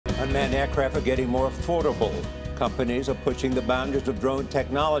Unmanned aircraft are getting more affordable. Companies are pushing the boundaries of drone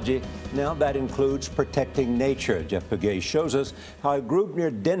technology. Now that includes protecting nature. Jeff Pegues shows us how a group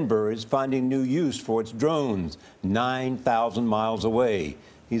near Denver is finding new use for its drones 9,000 miles away.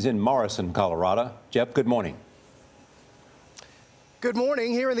 He's in Morrison, Colorado. Jeff, good morning. Good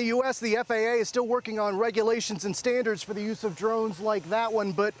morning. Here in the U.S., the FAA is still working on regulations and standards for the use of drones like that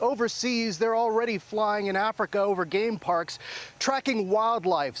one. But overseas, they're already flying in Africa over game parks, tracking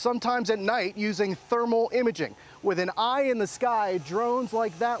wildlife, sometimes at night using thermal imaging. With an eye in the sky, drones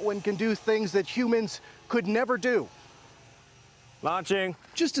like that one can do things that humans could never do. Launching.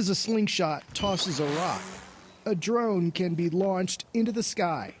 Just as a slingshot tosses a rock, a drone can be launched into the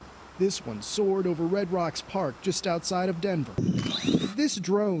sky. This one soared over Red Rocks Park just outside of Denver. This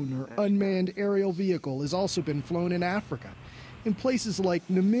drone, or unmanned aerial vehicle, has also been flown in Africa, in places like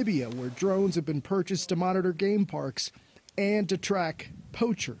Namibia, where drones have been purchased to monitor game parks and to track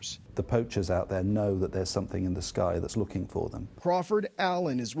poachers. The poachers out there know that there's something in the sky that's looking for them. Crawford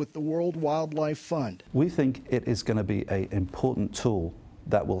Allen is with the World Wildlife Fund. We think it is going to be an important tool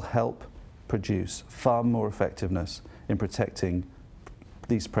that will help produce far more effectiveness in protecting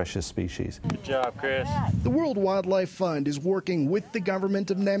these precious species. Good job, Chris. The World Wildlife Fund is working with the government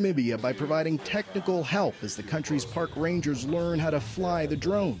of Namibia by providing technical help as the country's park rangers learn how to fly the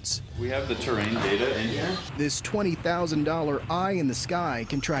drones. We have the terrain data in here. This $20,000 eye in the sky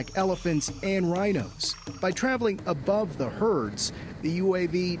can track elephants and rhinos. By traveling above the herds, the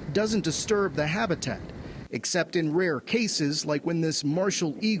UAV doesn't disturb the habitat, except in rare cases like when this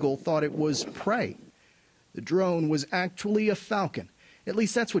martial eagle thought it was prey. The drone was actually a falcon. At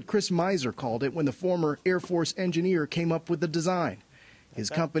least that's what Chris Miser called it when the former Air Force engineer came up with the design. His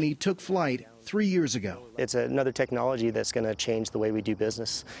company took flight 3 years ago. It's another technology that's going to change the way we do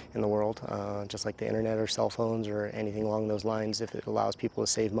business in the world, just like the internet or cell phones or anything along those lines. If it allows people to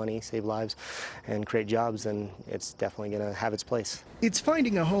save money, save lives, and create jobs, then it's definitely going to have its place. It's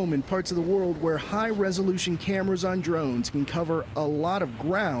finding a home in parts of the world where high-resolution cameras on drones can cover a lot of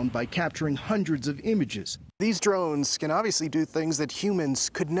ground by capturing hundreds of images. These drones can obviously do things that humans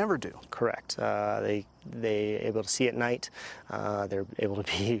could never do. Correct. They're able to see at night. They're able to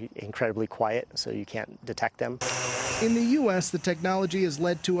be incredibly quiet, so you can't detect them. In the U.S., the technology has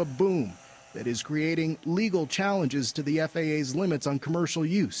led to a boom that is creating legal challenges to the FAA's limits on commercial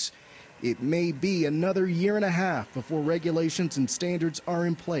use. It may be another year and a half before regulations and standards are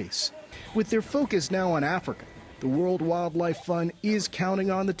in place. With their focus now on Africa, the World Wildlife Fund is counting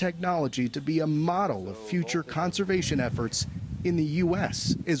on the technology to be a model of future conservation efforts in the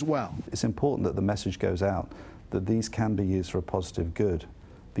U.S. as well. It's important that the message goes out that these can be used for a positive good.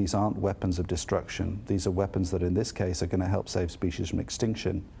 These aren't weapons of destruction. These are weapons that in this case are going to help save species from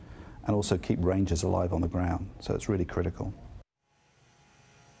extinction and also keep rangers alive on the ground. So it's really critical.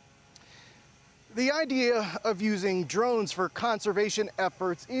 The idea of using drones for conservation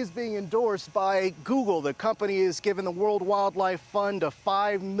efforts is being endorsed by Google. The company has given the World Wildlife Fund a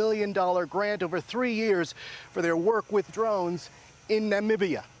 $5 million grant over 3 years for their work with drones in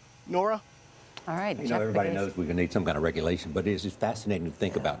Namibia. Nora? All right. You know, everybody knows we're going to need some kind of regulation, but it is fascinating to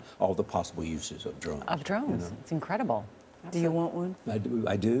think about all the possible uses of drones. You know? It's incredible. Do you want one? I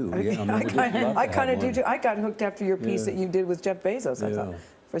do. Yeah, I kind of do too. I got hooked after your piece that you did with Jeff Bezos. I thought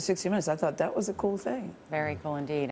for 60 Minutes. I thought that was a cool thing. Very cool indeed.